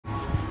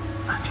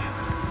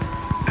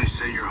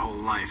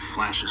life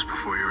flashes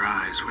before your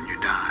eyes when you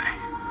die.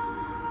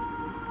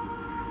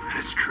 And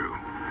it's true,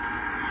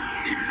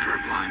 even for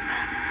a blind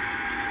man.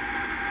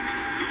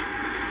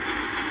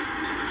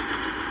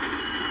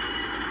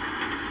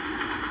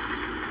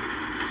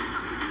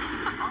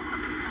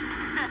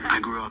 I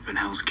grew up in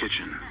Hell's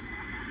Kitchen.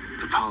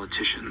 The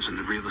politicians and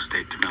the real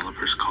estate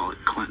developers call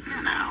it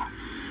Clinton now.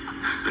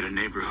 But a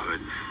neighborhood,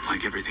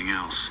 like everything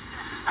else,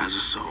 has a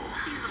soul.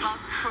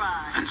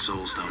 And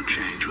souls don't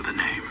change with a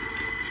name.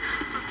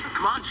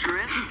 Come on,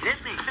 Shrimp. Hit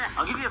me.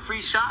 I'll give you a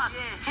free shot.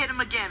 Yeah, hit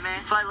him again,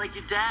 man. Fight like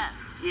your dad.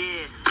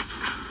 Yeah.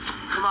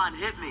 Come on,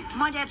 hit me.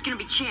 My dad's gonna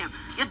be champ.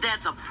 Your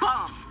dad's a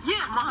bum.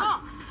 Yeah, Come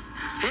on.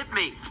 Hit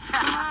me.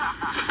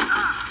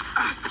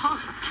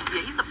 Punk.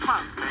 Yeah, he's a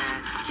punk,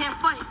 man. Can't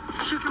fight.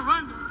 Sure can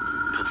run.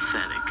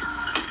 Pathetic.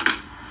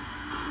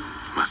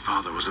 My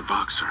father was a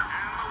boxer.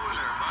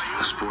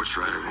 A sports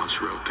writer once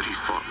wrote that he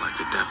fought like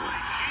the devil,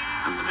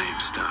 and the name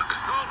stuck.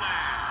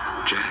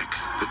 Jack,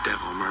 the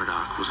Devil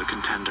Murdoch, was a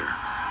contender.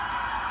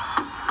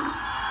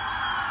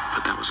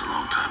 But that was a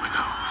long time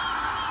ago.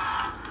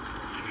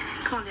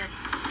 Come on, Dad.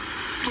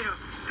 Get up.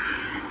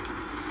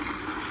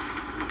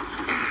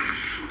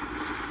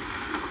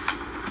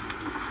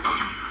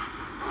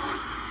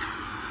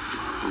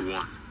 Who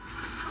won?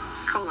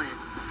 Colan.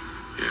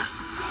 Yeah.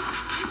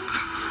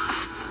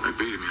 I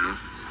beat him, you know.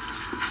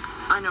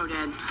 I know,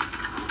 Dad.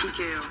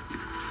 TKO.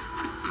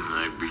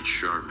 I beat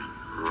Sharman,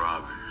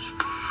 Roberts,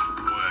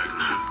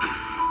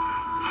 Wagner.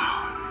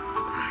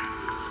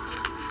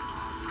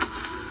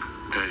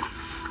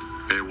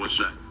 Hey, what's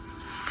that?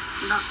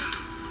 Nothing.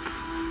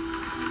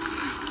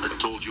 I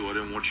told you I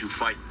didn't want you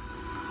fighting.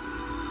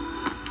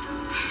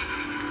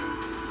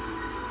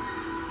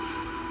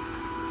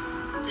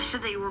 They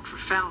said that you work for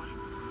Fallon.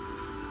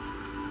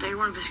 That you're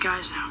one of his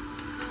guys now.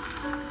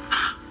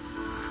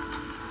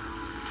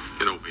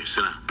 Get over here,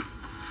 sit down.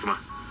 Come on.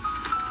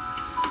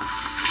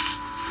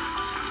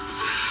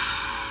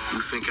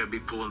 You think I'd be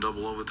pulling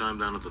double overtime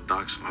down at the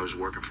docks if I was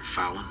working for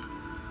Fallon?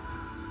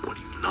 What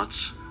are you,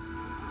 nuts?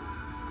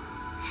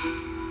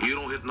 You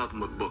don't hit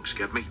nothing but books,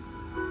 get me?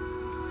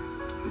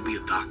 You be a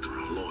doctor or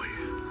a lawyer.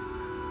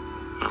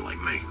 Not like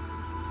me.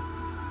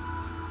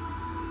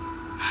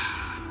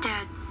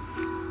 Dad.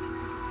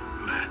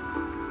 Matt,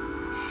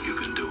 you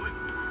can do it.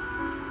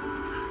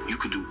 You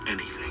can do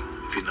anything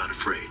if you're not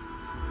afraid.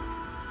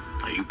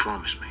 Now, you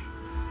promise me.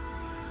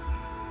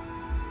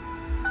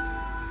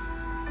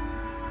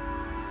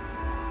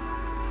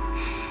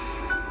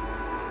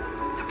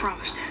 I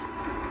promise, Dad.